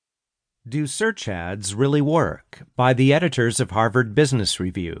Do Search Ads Really Work? By the editors of Harvard Business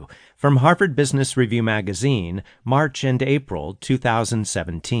Review, from Harvard Business Review magazine, March and April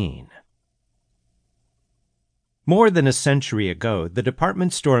 2017. More than a century ago, the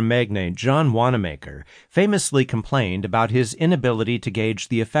department store magnate John Wanamaker famously complained about his inability to gauge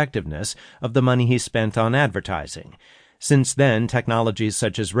the effectiveness of the money he spent on advertising. Since then, technologies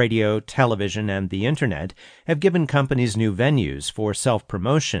such as radio, television, and the Internet have given companies new venues for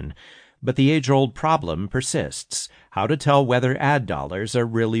self-promotion, but the age-old problem persists: how to tell whether ad dollars are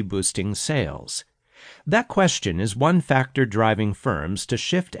really boosting sales. That question is one factor driving firms to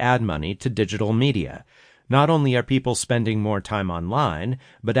shift ad money to digital media. Not only are people spending more time online,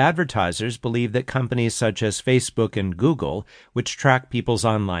 but advertisers believe that companies such as Facebook and Google, which track people's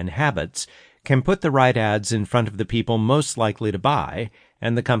online habits, can put the right ads in front of the people most likely to buy,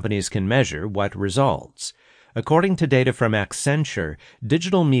 and the companies can measure what results. According to data from Accenture,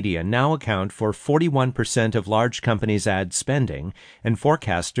 digital media now account for 41% of large companies' ad spending, and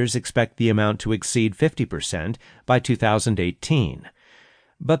forecasters expect the amount to exceed 50% by 2018.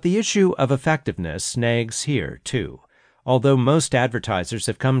 But the issue of effectiveness nags here, too. Although most advertisers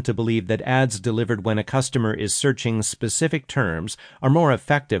have come to believe that ads delivered when a customer is searching specific terms are more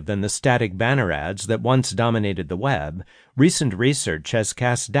effective than the static banner ads that once dominated the web, recent research has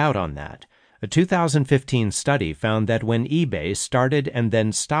cast doubt on that. A 2015 study found that when eBay started and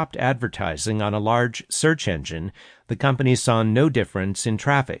then stopped advertising on a large search engine, the company saw no difference in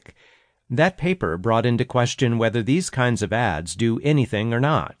traffic. That paper brought into question whether these kinds of ads do anything or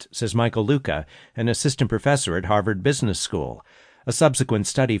not, says Michael Luca, an assistant professor at Harvard Business School. A subsequent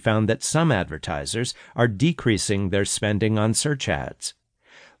study found that some advertisers are decreasing their spending on search ads.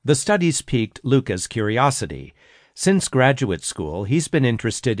 The studies piqued Luca's curiosity. Since graduate school, he's been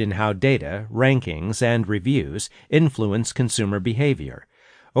interested in how data, rankings, and reviews influence consumer behavior.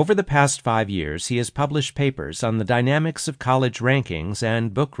 Over the past 5 years, he has published papers on the dynamics of college rankings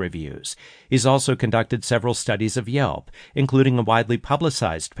and book reviews. He's also conducted several studies of Yelp, including a widely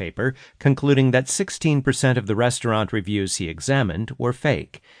publicized paper concluding that 16% of the restaurant reviews he examined were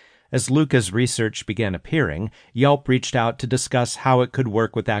fake. As Luca's research began appearing, Yelp reached out to discuss how it could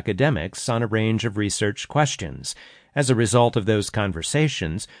work with academics on a range of research questions. As a result of those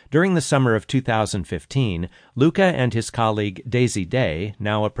conversations, during the summer of 2015, Luca and his colleague Daisy Day,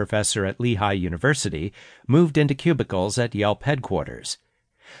 now a professor at Lehigh University, moved into cubicles at Yelp headquarters.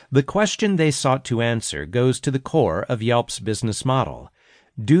 The question they sought to answer goes to the core of Yelp's business model.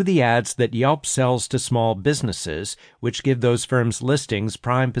 Do the ads that Yelp sells to small businesses, which give those firms' listings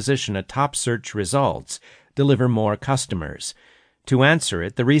prime position at top search results, deliver more customers? To answer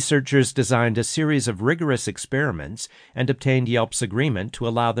it, the researchers designed a series of rigorous experiments and obtained Yelp's agreement to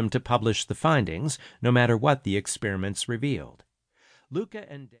allow them to publish the findings, no matter what the experiments revealed. Luca and